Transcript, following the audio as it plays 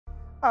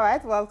All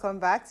right, welcome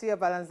back to your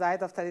balanced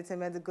diet of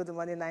entertainment, the Good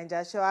Morning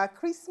Nigeria show, our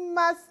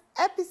Christmas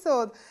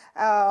episode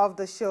of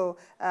the show.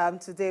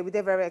 Today,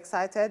 we're very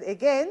excited.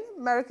 Again,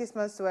 Merry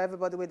Christmas to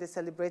everybody where they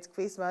celebrate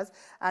Christmas.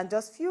 And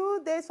just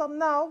few days from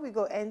now, we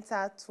go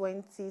enter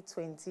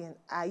 2020,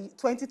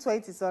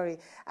 sorry.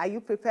 Are you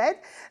prepared?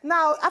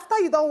 Now, after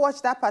you don't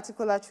watch that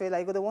particular trailer,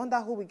 you're going to wonder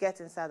who we get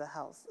inside the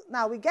house.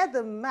 Now, we get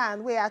the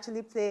man who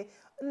actually play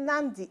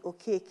Nnamdi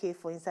Okeke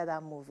for inside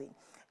that movie.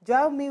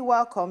 Join me,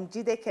 welcome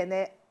Jide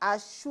Kene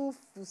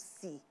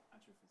Ashufusi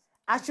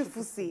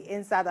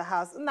inside the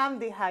house.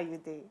 Nnamdi, how you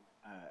doing?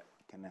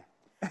 Kene.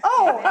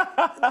 Oh,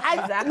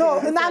 exactly. No,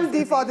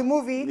 Nnamdi for the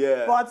movie,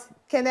 yeah. But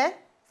Kene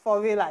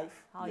for real life.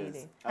 How you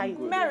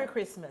doing? Merry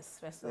Christmas,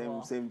 first of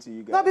all. Same to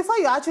you guys. No, before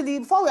we actually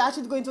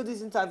go into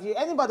this interview,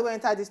 anybody who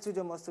entered the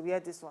studio must hear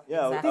this one.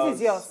 Yeah, exactly. This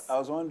is yours. I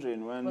was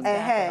wondering when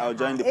I'll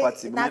join the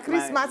party. Now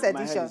Christmas edition.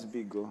 My head is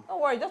big, go.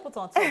 Don't worry, just put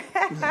on top.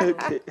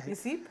 Okay. You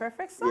see,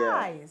 perfect Yeah,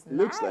 size.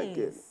 looks Nice. like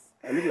it.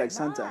 I look like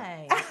Santa.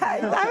 Nice.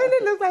 I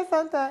really look like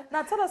Santa.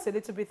 Now, tell us a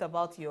little bit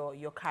about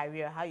your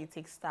career, how you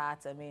take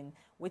start. I mean,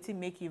 what did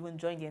make you even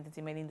join the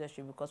entertainment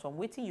industry? Because from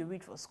waiting you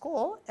read for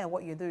school and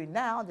what you're doing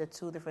now, they're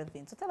two different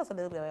things. So tell us a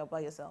little bit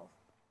about yourself.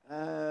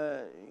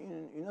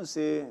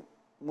 Say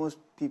most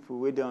people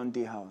were there on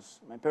day house.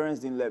 My parents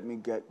didn't let me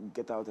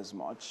get out as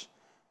much.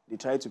 They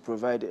tried to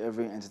provide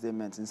every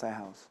entertainment inside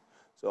house.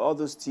 So all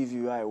those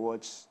TV I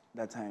watched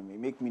that time, it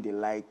make me the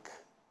like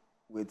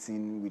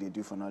waiting we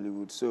do for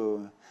Nollywood.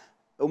 So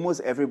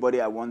almost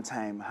everybody at one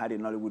time had a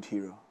Nollywood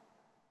hero.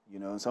 You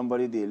know,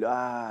 somebody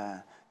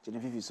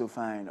Genevieve is so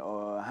fine,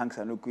 or Hank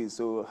Sanoku is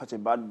such a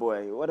bad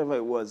boy, whatever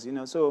it was, you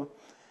know. So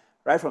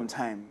right from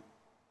time,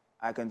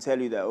 I can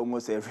tell you that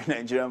almost every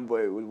Nigerian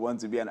boy would want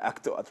to be an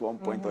actor at one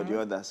point or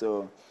the other.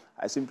 So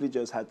I simply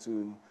just had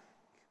to,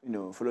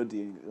 follow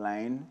the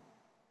line,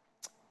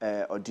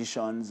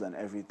 auditions and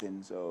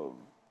everything. So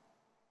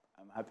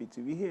I'm happy to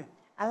be here.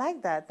 I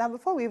like that. Now,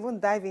 before we even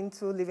dive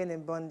into Living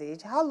in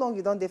Bondage, how long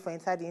you done there for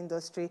inside the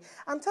industry?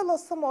 And tell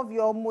us some of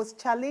your most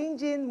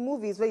challenging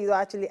movies where you don't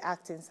actually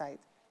act inside.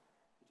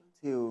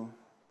 Till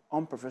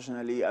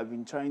unprofessionally, I've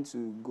been trying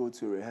to go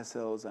to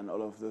rehearsals and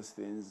all of those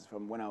things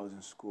from when I was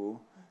in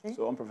school. Okay.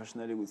 So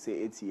unprofessionally, we'd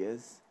say 8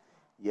 years.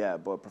 Yeah,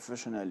 but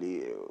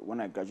professionally, when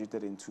I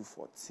graduated in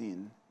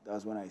 2014, that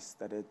was when I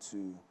started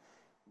to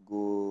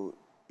go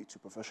to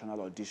professional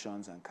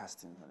auditions and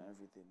castings and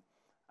everything.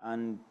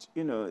 And,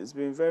 it's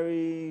been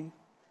very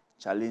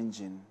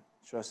challenging,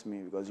 trust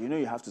me, because,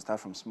 you have to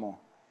start from small.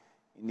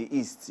 In the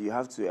East, you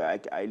have to,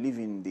 I live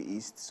in the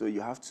East, so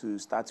you have to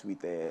start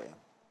with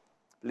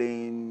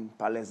playing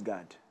palace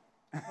guard.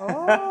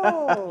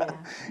 Oh!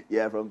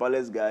 Yeah, from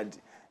palace guard,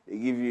 they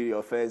give you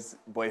your first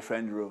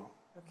boyfriend role.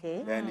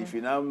 Okay. Then if you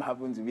now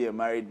happen to be a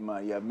married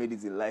man, you have made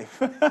it in life.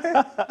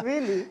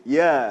 Really?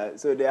 Yeah,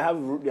 so they have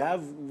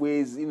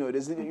ways,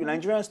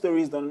 Nigerian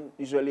stories don't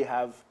usually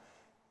have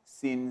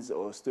scenes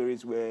or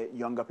stories where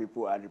younger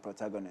people are the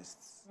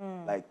protagonists,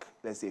 like,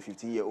 let's say, a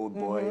 15-year-old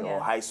boy or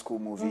high school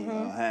movie.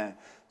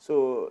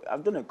 So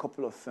I've done a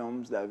couple of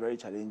films that are very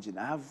challenging.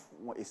 I have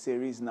a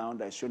series now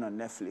that's shown on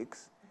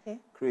Netflix,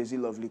 Crazy,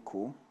 Lovely,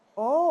 Cool.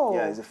 Oh.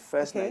 Yeah, it's the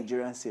first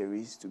Nigerian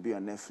series to be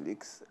on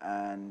Netflix,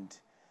 and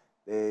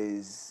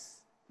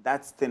there's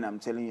that thing I'm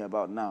telling you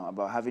about now,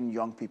 about having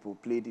young people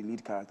play the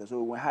lead character.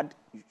 So we had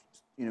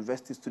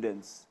university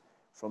students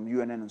from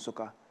UNN and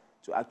Soka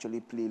to actually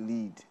play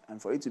lead,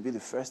 and for it to be the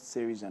first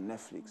series on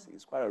Netflix,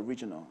 it's quite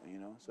original,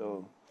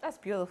 So that's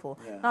beautiful.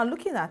 Yeah. Now,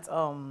 looking at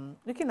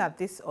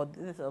this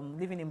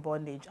Living in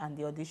Bondage and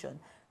the audition,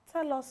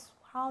 tell us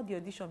how the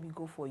audition will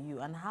go for you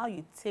and how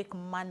you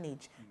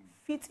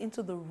fit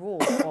into the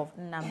role of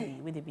Nnamdi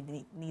with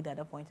the need at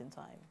a point in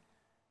time.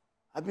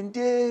 I've been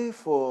there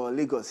for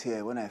Lagos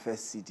here when I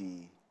first see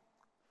the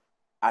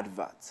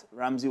advert.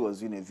 Ramsey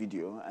was doing a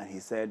video, and he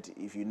said,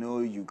 if you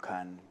know you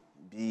can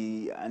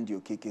be Andy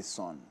Okeke's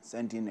son,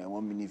 send in a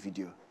 1-minute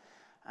video.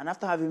 And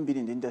after having been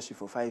in the industry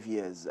for 5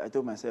 years, I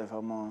told myself,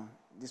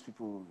 these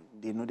people,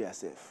 they know their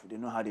self. They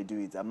know how they do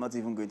it. I'm not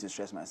even going to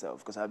stress myself,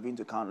 because I've been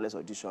to countless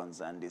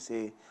auditions, and they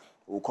say,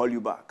 we'll call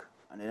you back,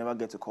 and they never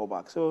get to call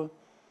back. So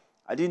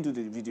I didn't do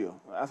the video.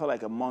 After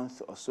like a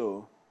month or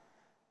so,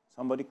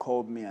 somebody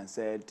called me and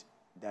said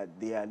that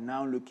they are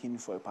now looking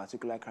for a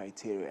particular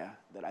criteria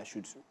that I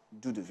should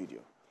do the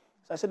video.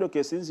 So I said,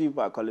 okay, since you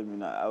are calling me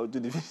now, I will do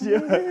the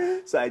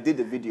video. So I did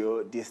the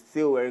video. They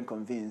still weren't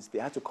convinced. They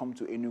had to come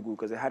to Enugu,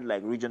 because they had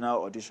like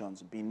regional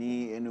auditions,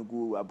 Benin,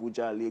 Enugu,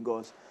 Abuja,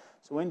 Lagos.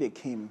 So when they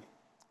came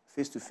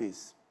face to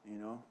face,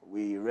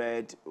 we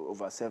read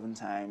over 7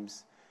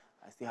 times.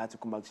 I still had to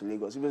come back to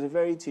Lagos. It was a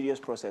very tedious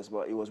process,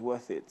 but it was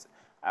worth it.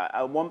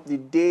 The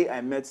day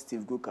I met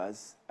Steve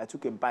Gukas, I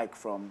took a bike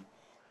from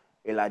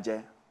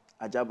Elaje,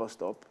 Ajah bus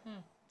stop,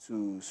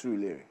 to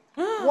Surulere.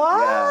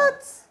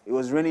 What? Yeah. It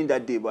was raining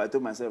that day, but I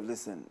told myself,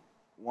 listen,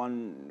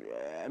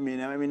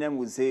 Eminem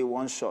would say,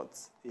 one shot.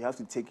 You have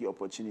to take your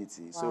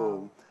opportunity. Wow.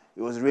 So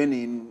it was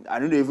raining. I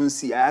didn't even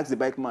see. I asked the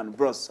bike man,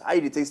 bros, how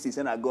you taste this?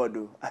 And I got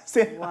though. I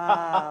said,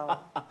 wow.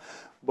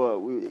 But,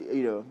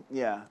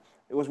 yeah,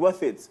 it was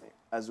worth it.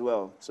 as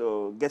well.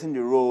 So getting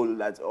the role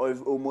that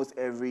almost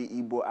every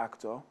Igbo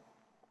actor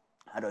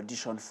had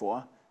auditioned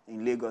for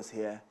in Lagos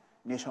here,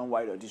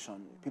 nationwide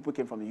audition. People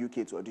came from the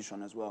UK to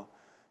audition as well.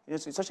 You know,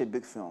 it's such a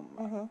big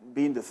film,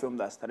 being the film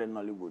that started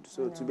Nollywood.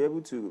 So to be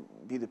able to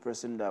be the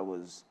person that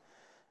was,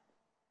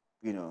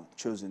 you know,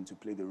 chosen to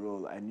play the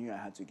role, I knew I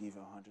had to give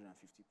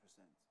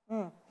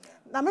 150%.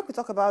 Now, make we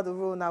talk about the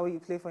role now where you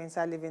play for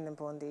inside Living in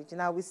Bondage.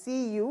 Now, we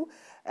see you,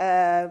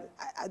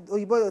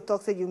 Oyibo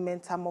talk say you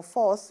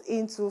metamorphose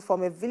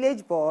from a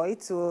village boy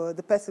to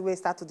the person where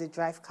start to the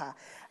drive car.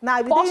 Now,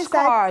 I be there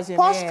inside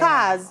Porsche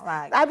cars.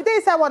 Like. I be there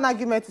inside one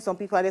argument with some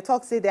people, and they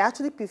talk say they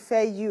actually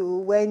prefer you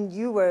when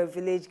you were a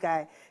village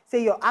guy.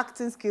 Say your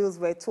acting skills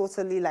were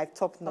totally like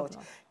top-notch.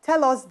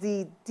 Tell us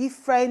the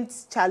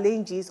different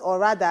challenges, or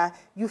rather,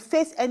 you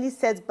face any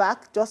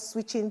setback just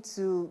switching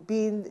to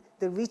being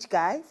the rich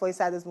guy for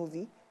inside this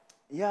movie?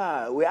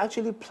 Yeah, we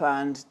actually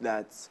planned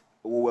that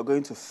we were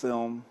going to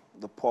film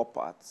the poor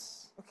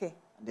parts, and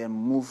then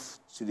move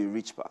to the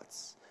rich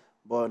parts.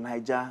 But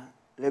Niger,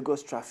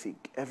 Lagos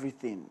traffic,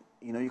 everything,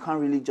 you know, you can't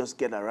really just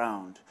get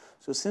around.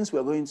 So since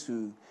we're going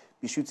to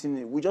be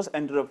shooting, we just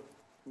ended up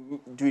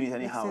doing it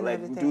anyhow,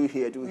 like do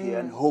here,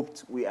 and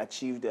hoped we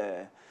achieved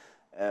the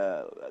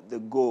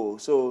goal.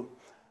 So,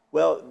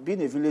 well,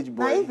 being a village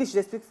boy. Now English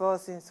they speak for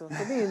us, so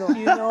you know,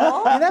 you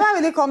never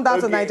really come down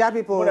to Niger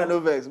people. More than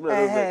no vex,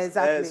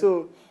 exactly.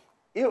 So,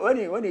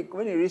 when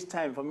it reached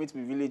time for me to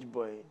be village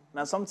boy,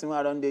 now something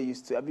I don't get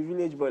used to. I be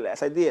village boy. Like,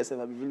 as I did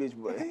yourself, I be village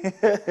boy.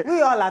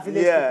 We all are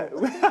village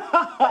people.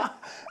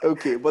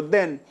 Okay, but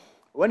then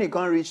when it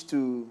can't reach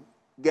to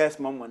get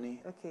more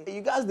money,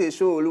 you guys they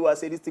show Oluwa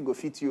say this thing go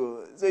fit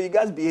you. So you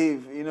guys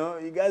behave, you know.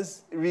 You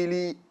guys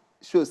really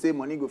show say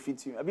money go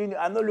fit you. I mean,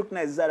 I don't look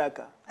nice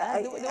Zaraka.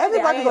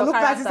 Everybody go look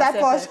nice inside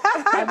Porsche.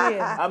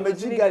 I'm a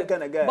G-guy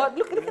kind of guy. But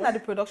looking at the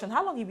production,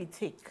 how long it will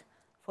take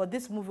for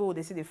this movie? Will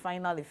they see the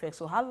final effect?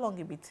 So how long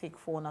it will take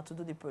for now to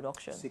do the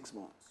production? 6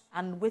 months.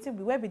 And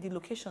where be the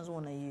locations we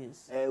want to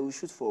use? We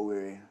shoot for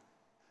Owerri.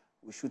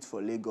 We shoot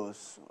for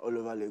Lagos, all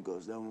over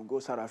Lagos. Then we'll go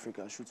South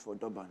Africa, shoot for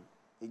Durban.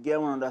 You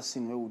get one other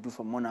scene where we'll do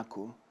for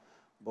Monaco,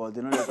 but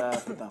they don't let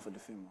us put down for the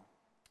film.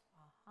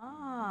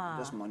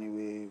 Just money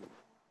we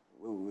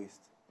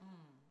waste.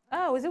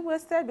 Oh, is it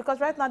wasted?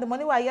 Because right now the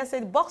money we are here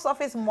saying box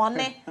office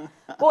money.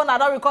 Oh, now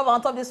don't recover on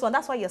top of this one.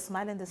 That's why you're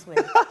smiling this way.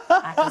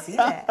 I can see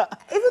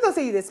that. Even though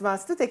say you're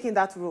smart, still taking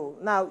that role.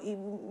 Now, it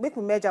make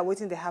me measure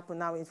waiting to happen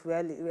now in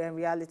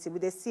reality. We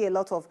they see a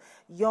lot of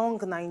young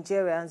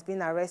Nigerians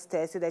being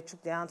arrested, so they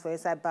took their hands for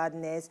inside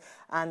badness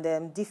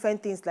and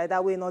different things like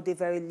that. Way not they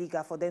very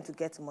legal for them to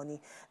get money.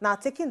 Now,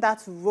 taking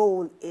that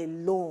role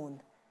alone,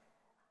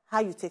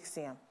 how you take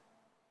Siam?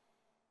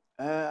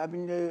 I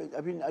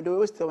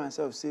always tell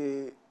myself,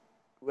 say,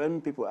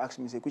 when people ask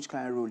me, say, which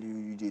kind of role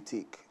you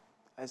take?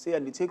 I say, I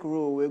take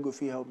role where go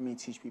help me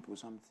teach people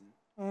something.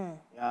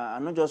 I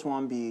not just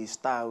want to be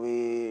star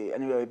way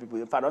anywhere where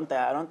people. If I don't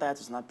tire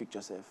to snap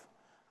pictures.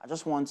 I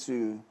just want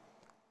to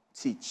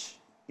teach,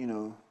 you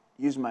know,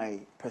 use my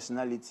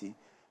personality,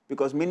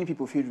 because many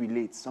people feel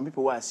relate. Some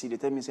people who I see, they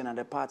tell me, say,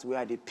 the part where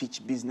I did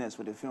pitch business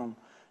for the film,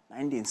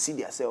 and they see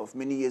themselves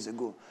many years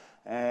ago.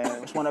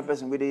 One other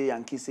person with the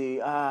Yankee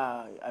say,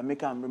 I make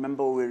them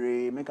remember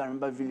Owerri, make them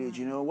remember village,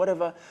 you know,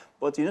 whatever.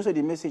 But you know, so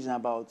the message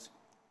about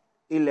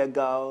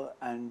illegal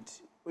and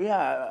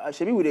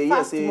actually with the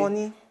year say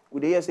money.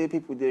 With the year say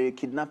people they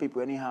kidnap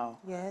people anyhow.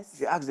 Yes.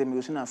 If you ask them,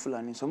 you say na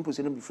Fulani. Some people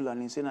say don't be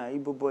Fulani. Say na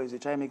Igbo boys they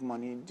try to make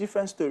money.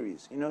 Different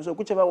stories, you know. So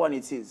whichever one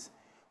it is,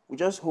 we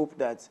just hope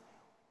that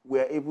we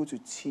are able to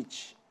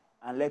teach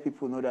and let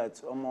people know that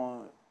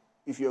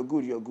if you're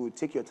good, you're good.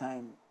 Take your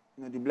time.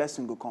 You know, the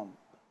blessing will come.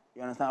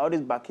 You understand? All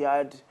this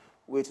backyard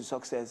way to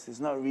success is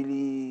not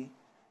really.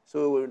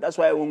 So that's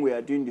why when we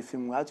are doing the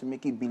film, we have to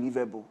make it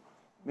believable.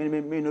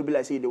 Maybe not be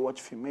like say they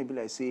watch film. Maybe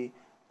like say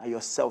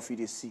yourself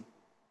you see.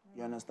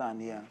 You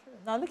understand? Yeah.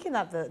 Now looking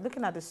at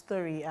the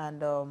story and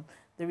the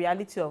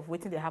reality of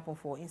what they happen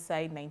for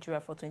inside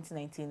Nigeria for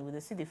 2019, we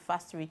see the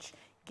fast rich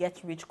get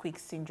rich quick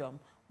syndrome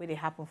where they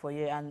happen for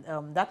you, and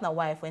that's not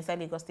why for inside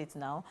Lagos State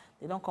now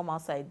they don't come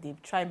outside. They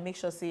try and make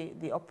sure say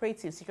the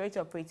operatives, security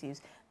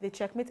operatives, they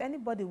checkmate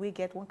anybody we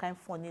get one kind of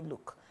funny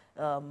look.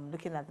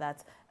 Looking at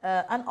that,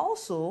 and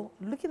also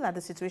looking at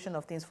the situation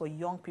of things for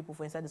young people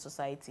for inside the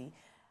society,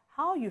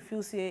 how you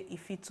feel say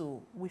if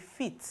we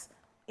fit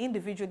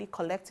individually,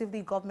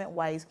 collectively,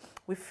 government-wise,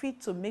 we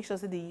fit to make sure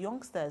that the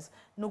youngsters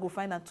no go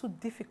find it too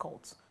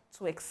difficult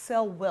to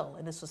excel well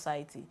in the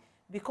society.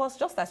 Because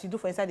just as you do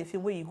for inside the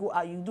film where you go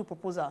out, you do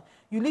proposal,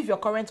 you leave your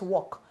current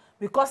work.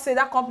 Because say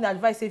that company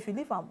advice, say if you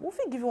leave them, we'll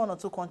give you 1 or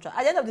 2 contracts.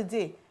 At the end of the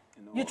day,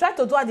 you try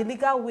to do it the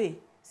legal way.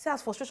 See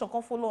as frustration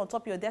can follow on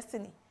top of your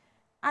destiny.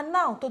 And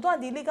now, to do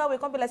it the illegal way,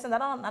 can't be like saying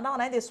that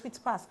I need a sweet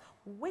pass.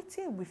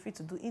 Waiting we fit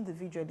to do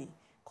individually,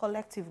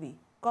 collectively,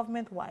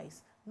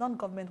 government-wise,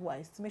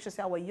 non-government-wise, to make sure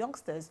say our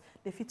youngsters,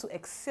 they fit to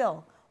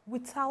excel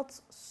without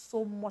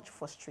so much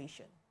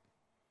frustration.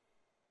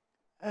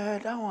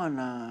 That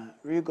one,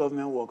 real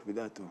government work with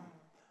that too.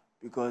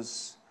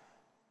 Because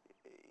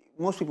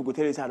most people go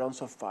tell you, I don't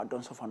suffer,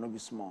 not be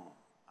small.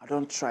 I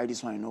don't try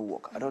this one, no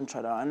work. I don't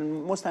try that.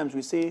 And most times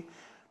we say,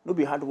 no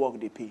be hard work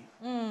they pay.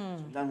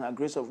 Sometimes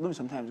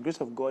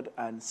grace of God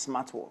and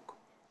smart work.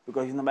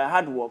 Because by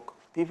hard work,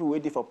 people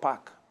waiting for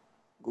park,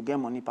 go get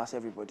money past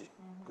everybody.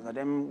 Because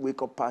them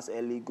wake up past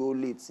early, go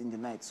late in the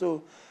night.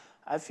 So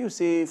I feel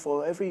say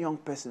for every young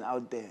person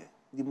out there,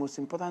 the most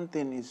important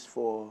thing is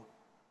for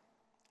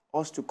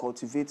us to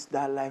cultivate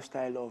that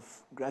lifestyle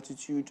of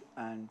gratitude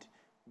and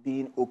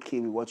being okay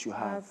with what you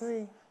have. I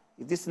agree.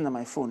 If this thing on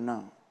my phone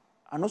now,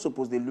 I'm not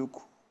supposed to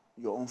look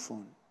your own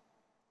phone.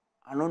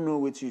 I don't know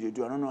what you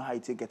do. I don't know how you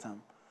take it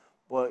on.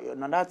 But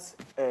now that's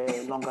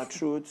longer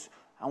truth.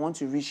 I want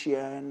to reach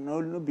here.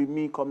 No be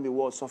me come the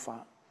world suffer.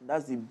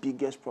 That's the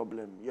biggest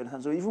problem. You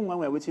understand? So even when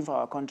we're waiting for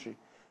our country,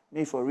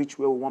 maybe for reach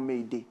where we want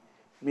make day,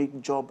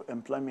 make job,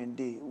 employment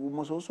day, we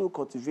must also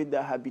cultivate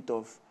that habit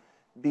of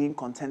being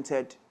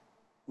contented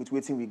with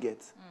waiting we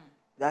get.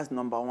 That's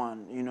number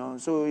one, you know.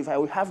 So if I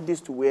will have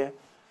this to wear,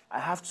 I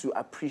have to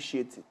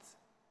appreciate it.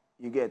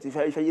 You get? If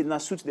I eat a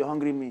suit, they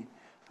hungry me.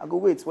 I go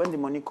wait. When the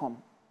money come,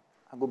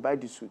 I go buy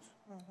the suit.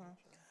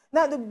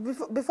 Now,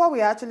 before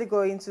we actually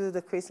go into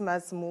the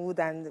Christmas mood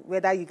and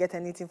whether you get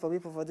anything for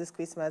people for this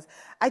Christmas,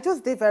 I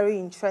just did very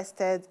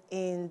interested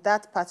in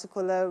that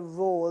particular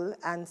role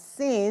and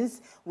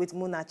scenes with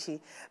Munachi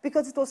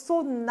because it was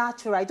so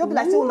natural. I don't be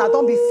like, say, Una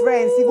don't be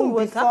friends even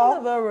before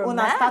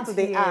Una start to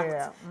the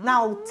act.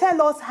 Now,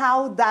 tell us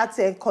how that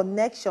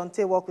connection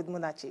to work with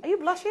Munachi. Are you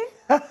blushing?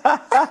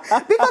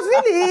 Because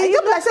really, you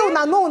don't be like, say,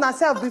 Una know Una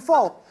self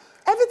before.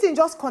 Everything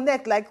just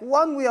connect like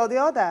one way or the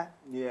other.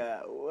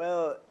 Yeah,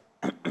 well...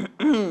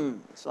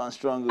 So I'm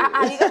strong. You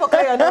got to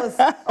clear your nose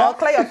or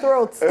clear your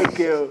throat.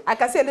 Okay. I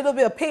can see a little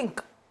bit of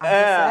pink.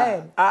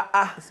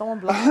 Is someone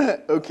blushing?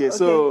 Okay,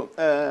 so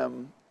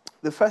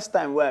the first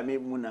time where I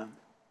met Muna,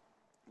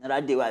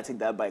 that day where I take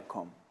that bike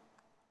come.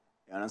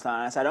 You understand?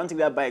 And I said, I don't take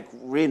that bike,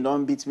 rain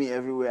don't beat me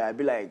everywhere. I'd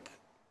be like,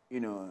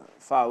 you know,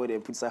 far away, they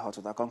put side hot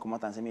water, I can't come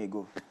out and say me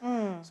go.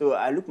 So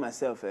I look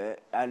myself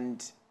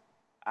and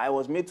I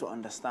was made to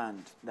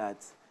understand that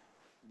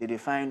they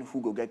define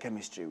who go get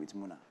chemistry with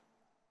Muna.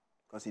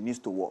 Because it needs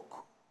to work.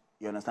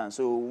 You understand?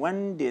 So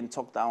when they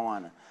talk that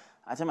one,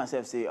 I tell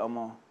myself, say,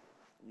 Omo,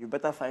 you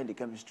better find the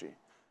chemistry.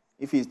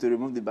 If it's to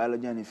remove the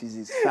biology and the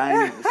physics,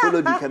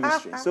 follow the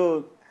chemistry.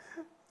 So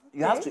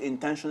you have to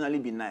intentionally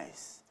be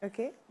nice.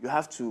 Okay. You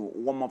have to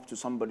warm up to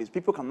somebody.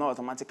 People cannot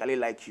automatically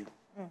like you.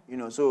 You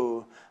know,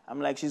 so I'm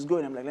like, she's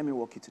going. I'm like, let me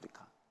walk you to the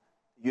car.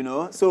 You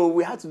know? So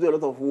we had to do a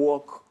lot of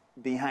work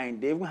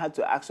behind. They even had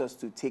to ask us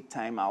to take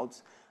time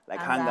out, like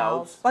hang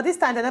out. But this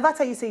time, they never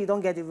tell you, say, you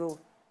don't get the role.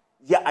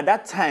 Yeah, at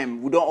that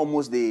time, we don't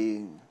almost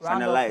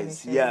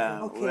finalize.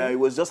 Yeah, okay. Well, it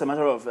was just a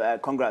matter of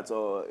congrats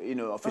or, you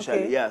know,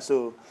 officially. Okay. Yeah,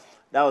 so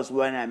that was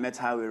when I met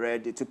her, we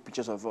read, they took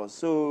pictures of us.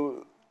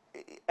 So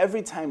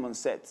every time on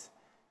set,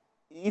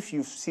 if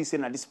you see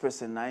saying that this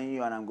person, now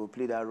you and I'm going to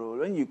play that role,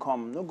 when you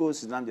come, no go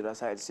sit down the other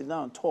side, sit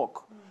down,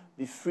 talk,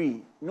 be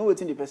free, know what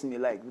the person they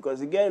like.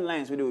 Because the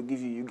guidelines where they will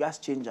give you, you guys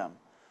change them.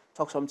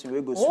 Talk something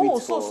where go sweet. Oh,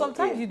 so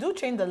sometimes you do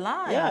change the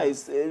line. Yeah,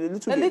 it's a little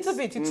bit. A little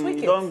bit, you tweak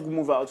it. You don't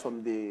move out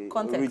from the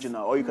context.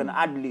 Original. Or you can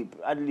ad-lib.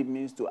 Ad-lib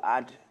means to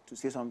add, to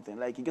say something.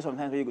 Like you get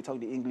sometimes when you go talk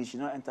the English,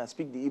 you know, enter,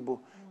 speak the Igbo,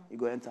 you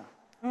go enter.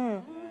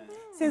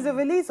 Since the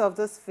release of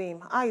this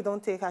film, how you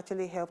don't take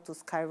actually help to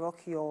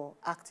skyrocket your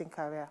acting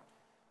career?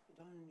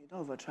 You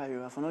don't overtry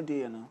you. I've no day,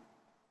 you know.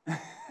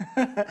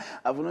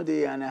 I've no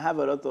day, and I have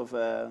a lot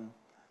of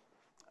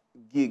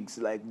gigs,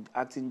 like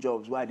acting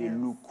jobs, where they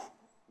look.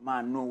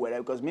 Man, no, whether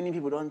because many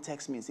people don't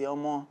text me, say,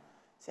 Omo,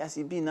 say, as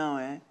you be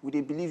now, would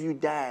they believe you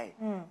die?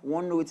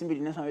 One know what's be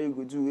the next one you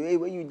go do. Hey,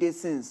 where you did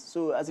since?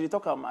 So as we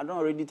talk, I don't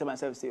already tell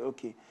myself, say,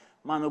 okay,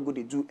 man, no good,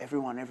 they do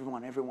everyone.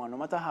 No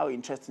matter how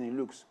interesting it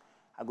looks,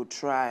 I go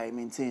try,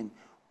 maintain,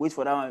 wait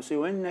for that one.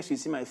 So when next you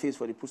see my face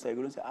for the poster, you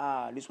go and say,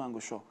 this one go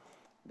show.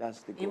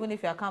 That's the goal. Even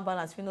if you can't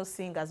balance, you don't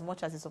sing as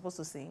much as you're supposed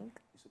to sing.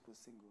 You're supposed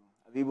to sing.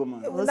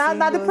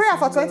 Now the prayer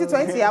for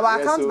 2020,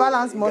 our account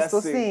balance must to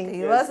sing.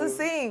 You must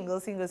sing, go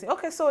sing.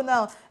 Okay, so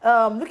now,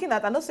 looking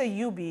at, I don't say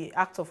you be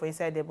actor for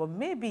inside there, but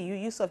maybe you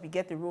yourself, you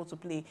get the role to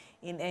play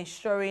in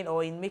ensuring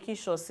or in making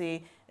sure,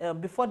 say,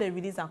 before they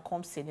release and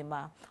come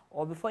cinema,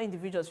 or before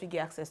individuals we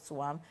get access to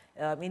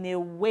them, in a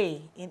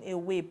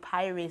way,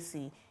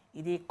 piracy,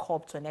 it is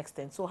cop to an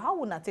extent. So how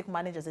would I take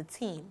manage as a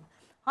team?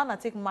 How would I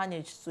take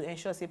manage to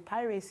ensure, say,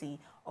 piracy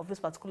of this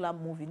particular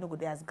movie no go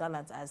there as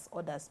gallant as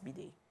others be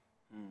they?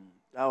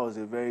 That was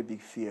a very big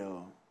fear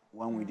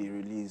when we did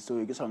release.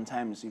 So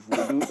sometimes if we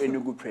do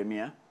Enugu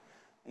premiere,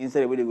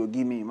 instead of they go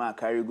give me my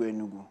carry go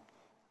Enugu,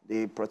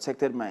 they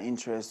protected my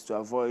interest to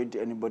avoid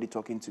anybody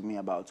talking to me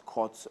about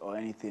courts or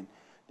anything.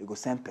 They go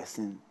send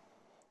person.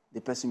 The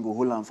person go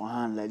hold on for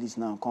hand like this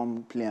now,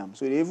 come play them.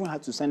 So they even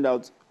had to send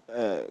out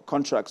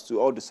contracts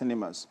to all the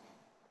cinemas.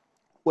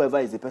 Whoever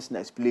is the person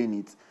that's playing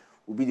it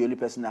will be the only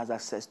person that has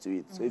access to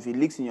it. So if it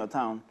leaks in your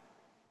town,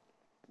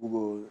 we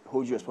will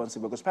hold you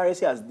responsible. Because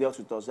piracy has dealt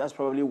with us. That's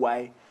probably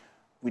why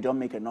we don't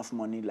make enough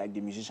money like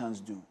the musicians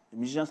do. The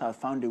musicians have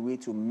found a way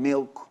to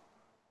milk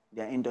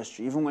their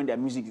industry. Even when their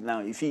music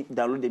now, if you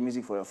download the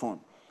music for your phone,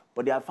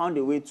 but they have found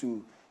a way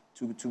to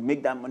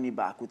make that money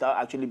back without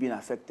actually being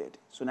affected.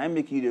 So now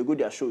make you, they go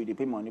their show, they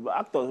pay money. But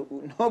actors,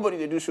 nobody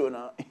they do show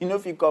now. You know,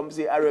 if you come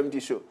say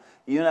RMD show,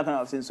 you know that kind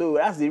of thing. So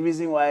that's the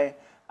reason why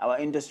our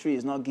industry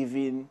is not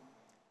giving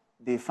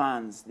the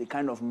fans the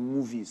kind of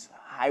movies,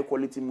 high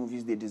quality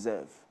movies they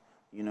deserve.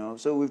 You know,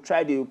 so we've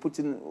tried to put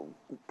in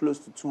close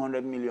to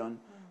 200 million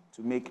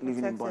to make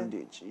Living in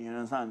Bondage. You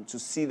understand? To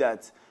see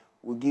that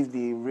we give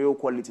the real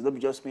quality. Don't be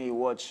just me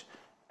watch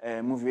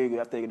a movie where you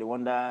have to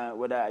wonder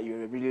whether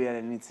you really learn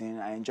anything.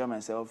 I enjoy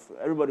myself.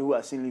 Everybody who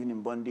has seen Living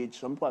in Bondage,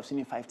 some people have seen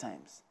it 5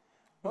 times.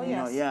 Oh, you yes.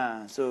 know,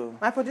 yeah, so...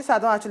 My producer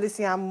don't actually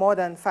see him more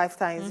than 5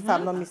 times, if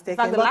I'm not mistaken. In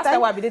fact, the last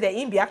time I did the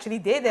Imbi actually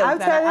did there,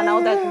 and I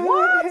was like,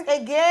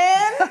 what?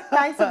 Again?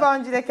 Thanks for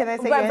Bonji. Can I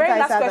say But very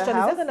last question,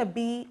 is there going to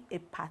be a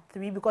part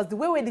 3? Because the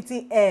way the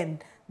thing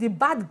end, the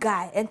bad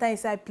guy enter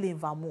inside playing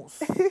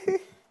Vamos.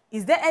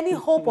 Is there any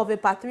hope of a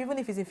part 3, even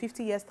if it's in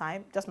 50 years'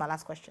 time? Just my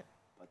last question.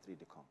 Part 3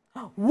 to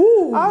come.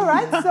 Woo! All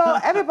right, so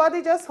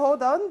everybody just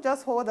hold on.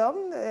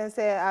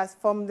 Say, as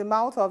from the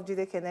mouth of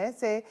Jide Kene,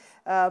 say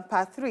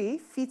part 3,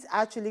 fit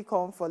actually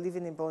come for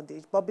Living in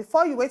Bondage. But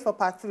before you wait for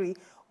part 3,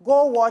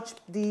 go watch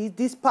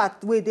this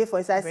part way there for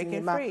inside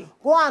cinema. Free.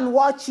 Go and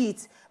watch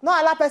it.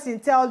 Not allow person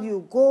tell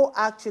you, go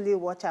actually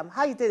watch them.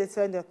 How you take the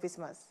spend your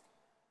Christmas?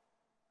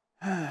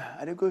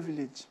 I dey go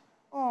village.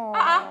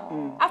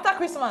 After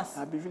Christmas?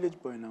 I be village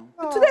boy now.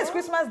 Today is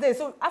Christmas Day,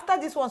 so after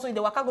this one, so in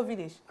the Wakago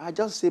village? I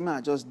just say, man,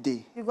 I just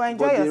day. You go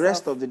enjoy but yourself. The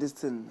rest of the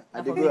distance, I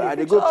dey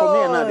go for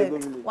me and I dey go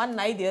village. One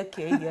night,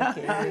 okay.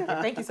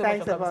 Thank you so much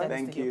for coming.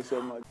 Thank you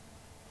so much.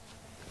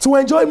 To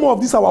enjoy more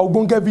of these our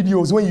Ogbonge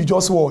videos when you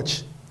just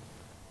watch,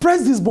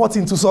 press this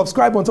button to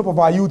subscribe on top of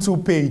our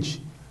YouTube page.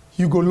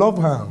 You go love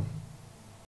her.